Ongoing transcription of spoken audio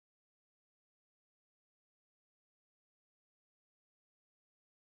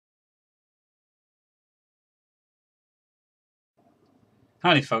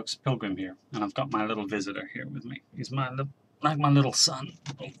Howdy folks, Pilgrim here, and I've got my little visitor here with me. He's like my little son.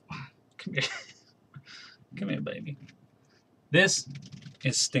 Oh, come here. Come here, baby. This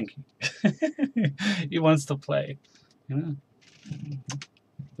is Stinky. He wants to play. You know?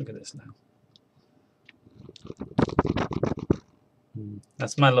 Look at this now.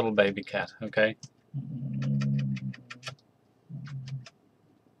 That's my little baby cat, okay?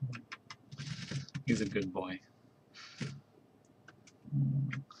 He's a good boy.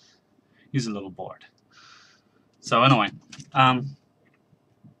 He's a little bored. So anyway,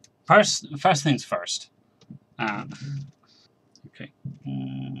 first things first. Okay.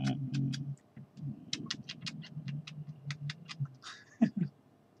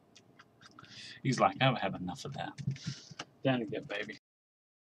 He's like, I've had enough of that. Down again, baby.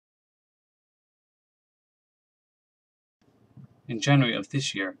 In January of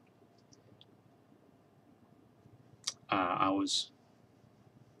this year, I was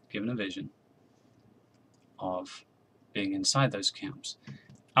given a vision of being inside those camps.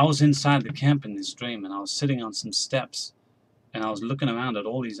 I was inside the camp in this dream, and I was sitting on some steps, and I was looking around at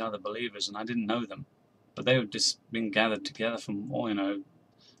all these other believers, and I didn't know them, but they were just being gathered together from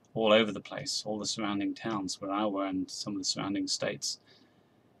all over the place, all the surrounding towns where I were, and some of the surrounding states.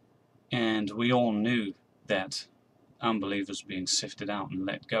 And we all knew that unbelievers were being sifted out and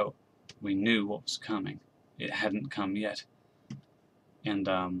let go. We knew what was coming. It hadn't come yet. And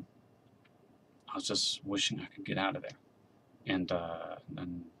I was just wishing I could get out of there. And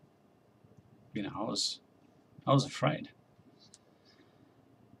you know, I was afraid.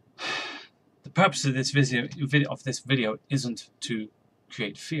 The purpose of this video isn't to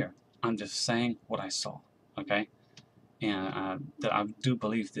create fear. I'm just saying what I saw, okay? And that I do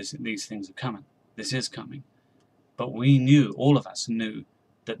believe these things are coming. This is coming. But we knew, all of us knew,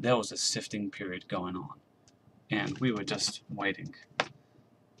 that there was a sifting period going on. And we were just waiting,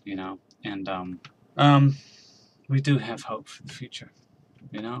 you know? And we do have hope for the future,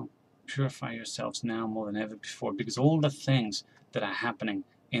 you know? Purify yourselves now more than ever before, because all the things that are happening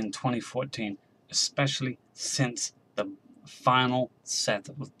in 2014, especially since the final set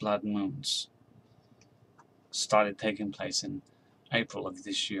of blood moons started taking place in April of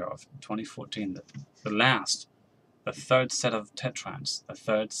this year, of 2014, the third set of tetrads, the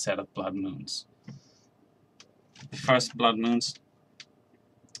third set of blood moons. The first blood moons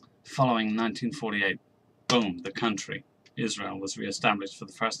following 1948, boom, the country, Israel, was re-established for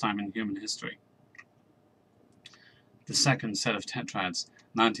the first time in human history. The second set of tetrads,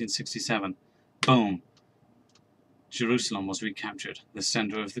 1967, boom, Jerusalem was recaptured, the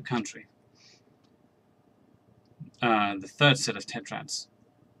center of the country. The third set of tetrads,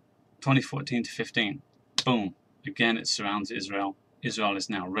 2014 to 15, boom, again it surrounds Israel. Israel is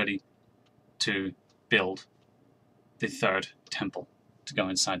now ready to build the third temple to go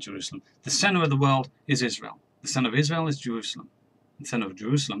inside Jerusalem. The center of the world is Israel. The center of Israel is Jerusalem. The center of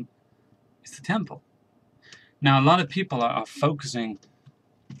Jerusalem is the temple. Now, a lot of people are focusing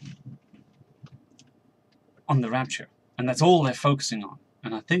on the rapture, and that's all they're focusing on.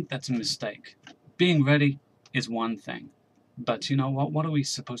 And I think that's a mistake. Being ready is one thing, but you know what are we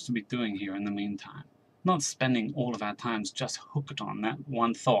supposed to be doing here in the meantime? Not spending all of our times just hooked on that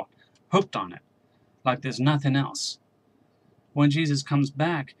one thought, hooked on it, like there's nothing else. When Jesus comes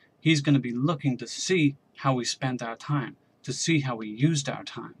back, he's going to be looking to see how we spent our time, to see how we used our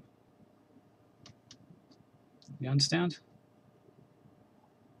time. You understand?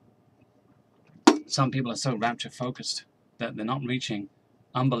 Some people are so rapture focused that they're not reaching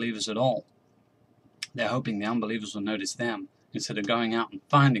unbelievers at all. They're hoping the unbelievers will notice them instead of going out and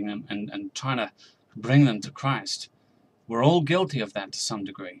finding them and trying to bring them to Christ. We're all guilty of that to some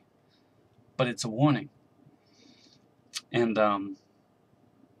degree, but it's a warning. And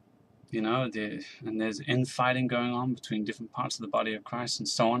you know, and there's infighting going on between different parts of the body of Christ and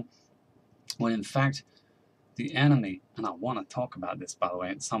so on, when in fact the enemy, and I want to talk about this, by the way,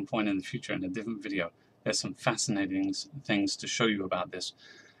 at some point in the future in a different video. There's some fascinating things to show you about this.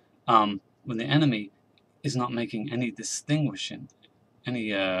 When the enemy is not making any distinguishing,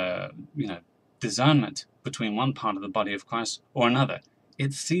 any discernment between one part of the body of Christ or another.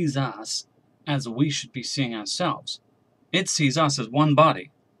 It sees us as we should be seeing ourselves. It sees us as one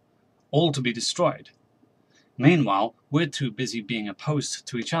body, all to be destroyed. Meanwhile, we're too busy being opposed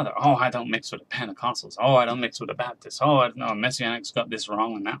to each other. Oh, I don't mix with the Pentecostals. Oh, I don't mix with the Baptists. Oh, no, Messianics got this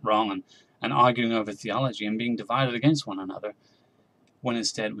wrong and that wrong, and arguing over theology and being divided against one another, when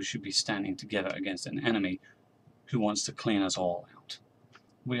instead we should be standing together against an enemy who wants to clean us all out.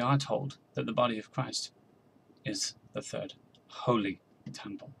 We are told that the body of Christ is the third holy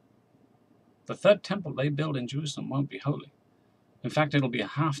temple. The third temple they build in Jerusalem won't be holy. In fact, it'll be a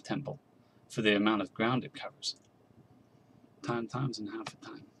half temple for the amount of ground it covers. Times and half a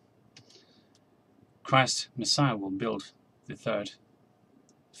time. Christ, Messiah, will build the third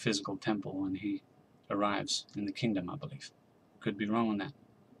physical temple when he arrives in the kingdom, I believe. Could be wrong on that.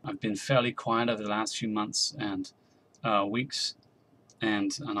 I've been fairly quiet over the last few months and weeks,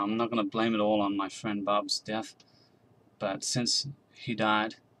 and I'm not going to blame it all on my friend Bob's death, but since he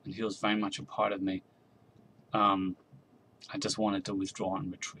died, and he was very much a part of me, I just wanted to withdraw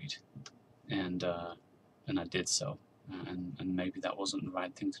and retreat, and I did so, and maybe that wasn't the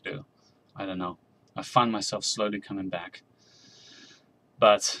right thing to do. I don't know. I find myself slowly coming back,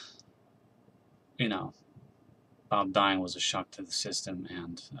 but you know, Bob dying was a shock to the system,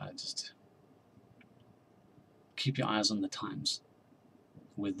 and just keep your eyes on the times.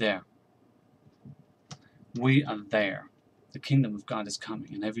 We're there. We are there. The kingdom of God is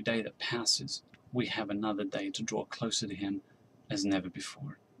coming, and every day that passes, we have another day to draw closer to Him as never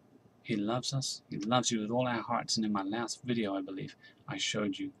before. He loves us. He loves you with all our hearts. And in my last video, I believe, I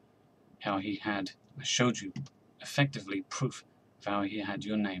showed you how I showed you effectively proof of how He had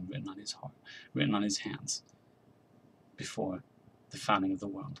your name written on His heart, written on His hands before the founding of the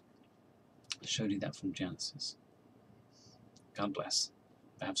world. I showed you that from Genesis. God bless.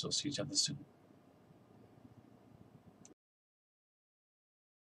 Perhaps we'll see each other soon.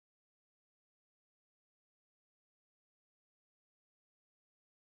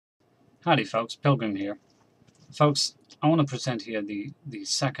 Howdy folks, Pilgrim here. Folks, I want to present here the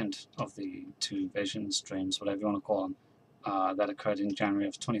second of the two visions, dreams, whatever you want to call them, that occurred in January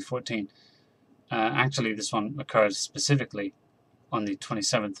of 2014. Actually, this one occurred specifically on the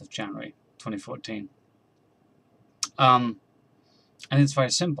 27th of January 2014. And it's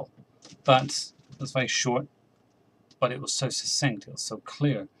very simple, but it's very short, but it was so succinct, it was so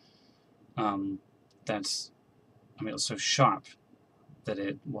clear, it was so sharp that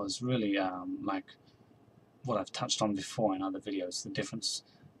it was really like what I've touched on before in other videos, the difference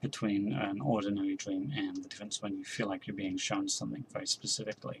between an ordinary dream and the difference when you feel like you're being shown something very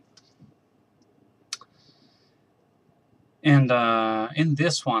specifically. And in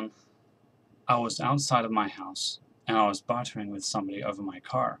this one, I was outside of my house, and I was bartering with somebody over my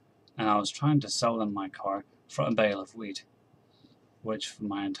car, and I was trying to sell them my car for a bale of wheat, which for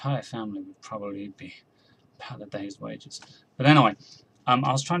my entire family would probably be about a day's wages. But anyway, I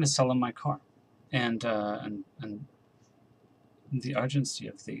was trying to sell them my car, and the urgency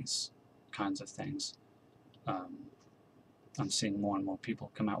of these kinds of things, I'm seeing more and more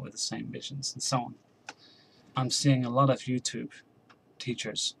people come out with the same visions and so on. I'm seeing a lot of YouTube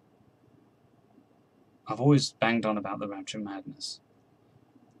teachers. I've always banged on about the rapture madness.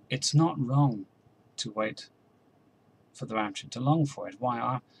 It's not wrong to wait for the rapture, to long for it.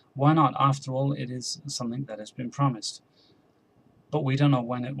 Why not? After all, it is something that has been promised. But we don't know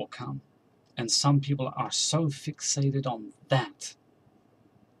when it will come. And some people are so fixated on that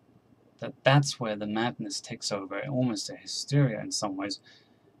that's where the madness takes over, almost a hysteria in some ways,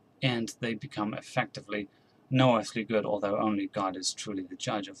 and they become effectively no earthly good, although only God is truly the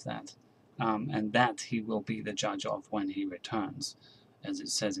judge of that. And that He will be the judge of when He returns. As it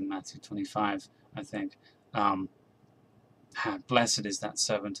says in Matthew 25, I think, blessed is that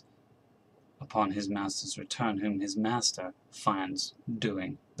servant upon his master's return, whom his master finds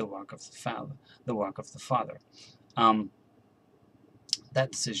doing the work of the Father.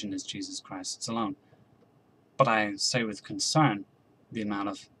 That decision is Jesus Christ's alone. But I say with concern the amount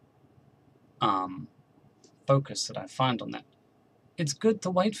of focus that I find on that. It's good to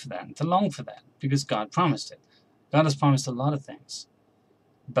wait for that and to long for that, because God promised it. God has promised a lot of things,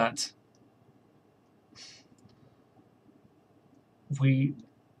 but we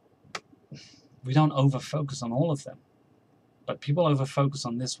don't over-focus on all of them. But people over-focus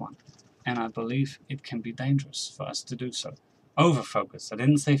on this one, and I believe it can be dangerous for us to do so. Over-focus. I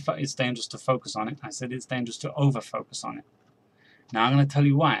didn't say it's dangerous to focus on it. I said it's dangerous to over-focus on it. Now I'm going to tell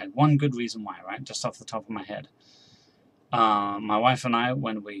you why. One good reason why, right? Just off the top of my head. My wife and I,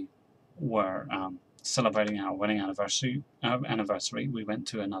 when we were celebrating our wedding anniversary, we went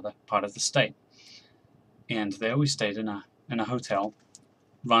to another part of the state, and there we stayed in a hotel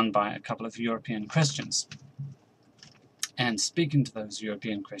run by a couple of European Christians. And speaking to those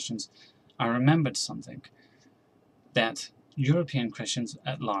European Christians, I remembered something, that European Christians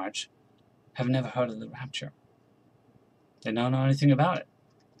at large have never heard of the rapture. They don't know anything about it.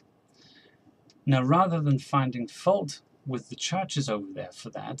 Now, rather than finding fault with the churches over there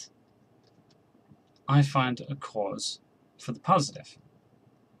for that, I find a cause for the positive,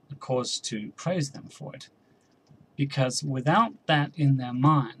 a cause to praise them for it. Because without that in their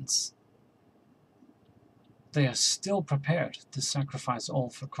minds, they are still prepared to sacrifice all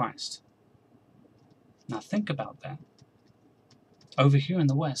for Christ. Now think about that. Over here in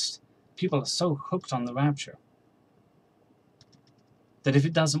the West, people are so hooked on the rapture that if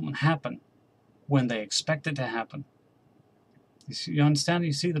it doesn't happen when they expect it to happen, you understand?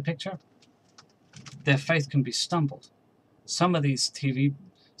 You see the picture? Their faith can be stumbled. Some of these TV,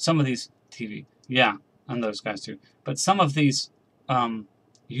 yeah, and those guys too, but some of these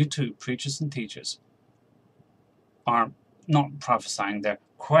YouTube preachers and teachers are not prophesying, they're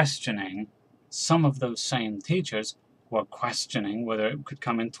questioning. Some of those same teachers were questioning whether it could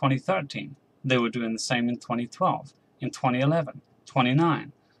come in 2013. They were doing the same in 2012, in 2011,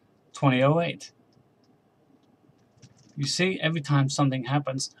 2009, 2008. You see, every time something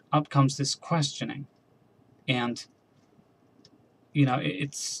happens, up comes this questioning. And, you know,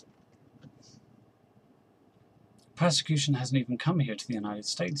 it's... persecution hasn't even come here to the United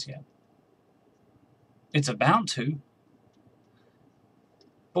States yet. It's about to.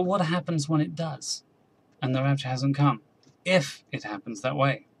 But what happens when it does? And the rapture hasn't come? If it happens that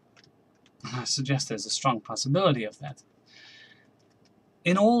way. And I suggest there's a strong possibility of that.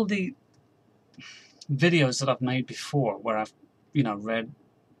 In all the videos that I've made before, where I've, read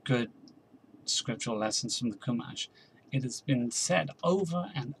good scriptural lessons from the Chumash, it has been said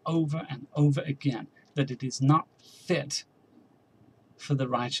over and over and over again that it is not fit for the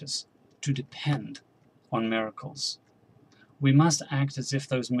righteous to depend on miracles. We must act as if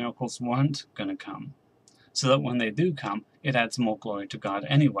those miracles weren't going to come, so that when they do come, it adds more glory to God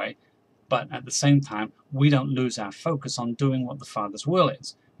anyway, but at the same time, we don't lose our focus on doing what the Father's will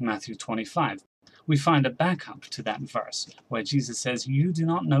is. Matthew 25. We find a backup to that verse, where Jesus says, "You do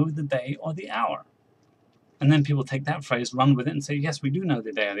not know the day or the hour." And then people take that phrase, run with it, and say, yes, we do know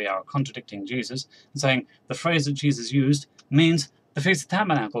the day or the hour, contradicting Jesus, and saying the phrase that Jesus used means the Feast of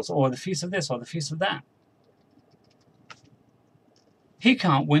Tabernacles, or the Feast of this, or the Feast of that. He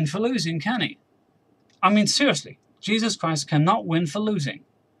can't win for losing, can he? I mean, seriously, Jesus Christ cannot win for losing.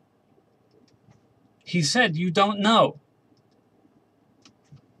 He said, you don't know.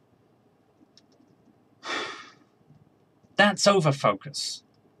 That's overfocus.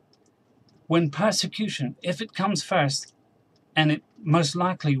 When persecution, if it comes first, and it most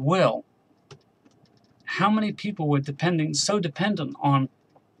likely will, how many people were so dependent on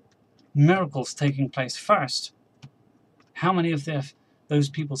miracles taking place first? How many of those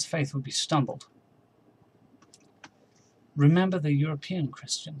people's faith would be stumbled? Remember the European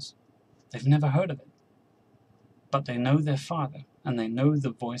Christians. They've never heard of it. But they know their Father, and they know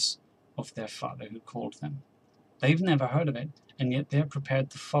the voice of their Father who called them. They've never heard of it, and yet they're prepared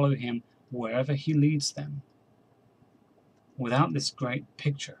to follow him wherever he leads them, without this great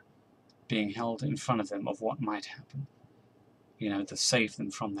picture being held in front of them of what might happen, to save them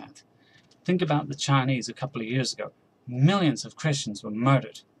from that. Think about the Chinese a couple of years ago. Millions of Christians were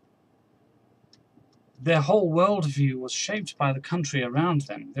murdered. Their whole worldview was shaped by the country around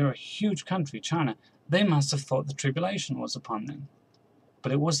them. They're a huge country, China. They must have thought the tribulation was upon them.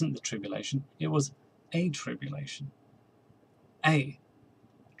 But it wasn't the tribulation, it was a tribulation. A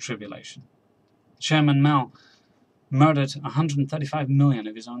tribulation. Chairman Mao murdered 135 million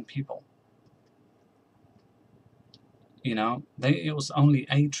of his own people. It was only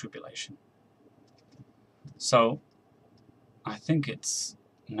a tribulation. So, I think it's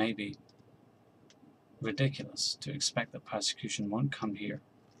maybe ridiculous to expect that persecution won't come here.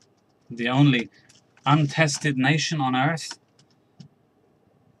 The only untested nation on earth,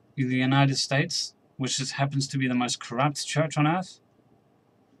 the United States, which just happens to be the most corrupt church on earth.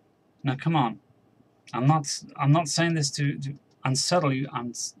 Now, come on. I'm not saying this to unsettle you.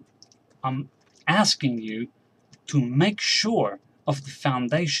 I'm asking you to make sure of the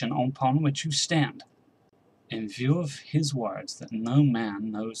foundation upon which you stand. In view of his words that no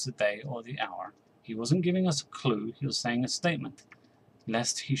man knows the day or the hour, he wasn't giving us a clue, he was saying a statement,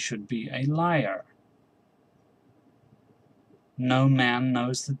 lest he should be a liar. No man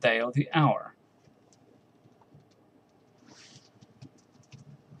knows the day or the hour.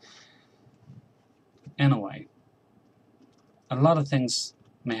 Anyway, a lot of things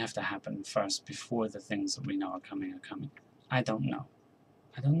may have to happen first before the things that we know are coming. I don't know.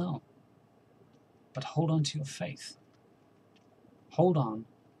 But hold on to your faith. Hold on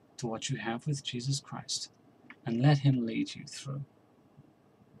to what you have with Jesus Christ and let him lead you through.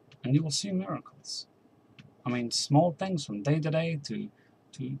 And you will see miracles. I mean, small things from day to day to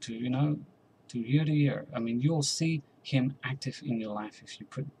year to year. I mean, you'll see him active in your life if you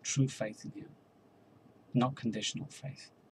put true faith in him, not conditional faith.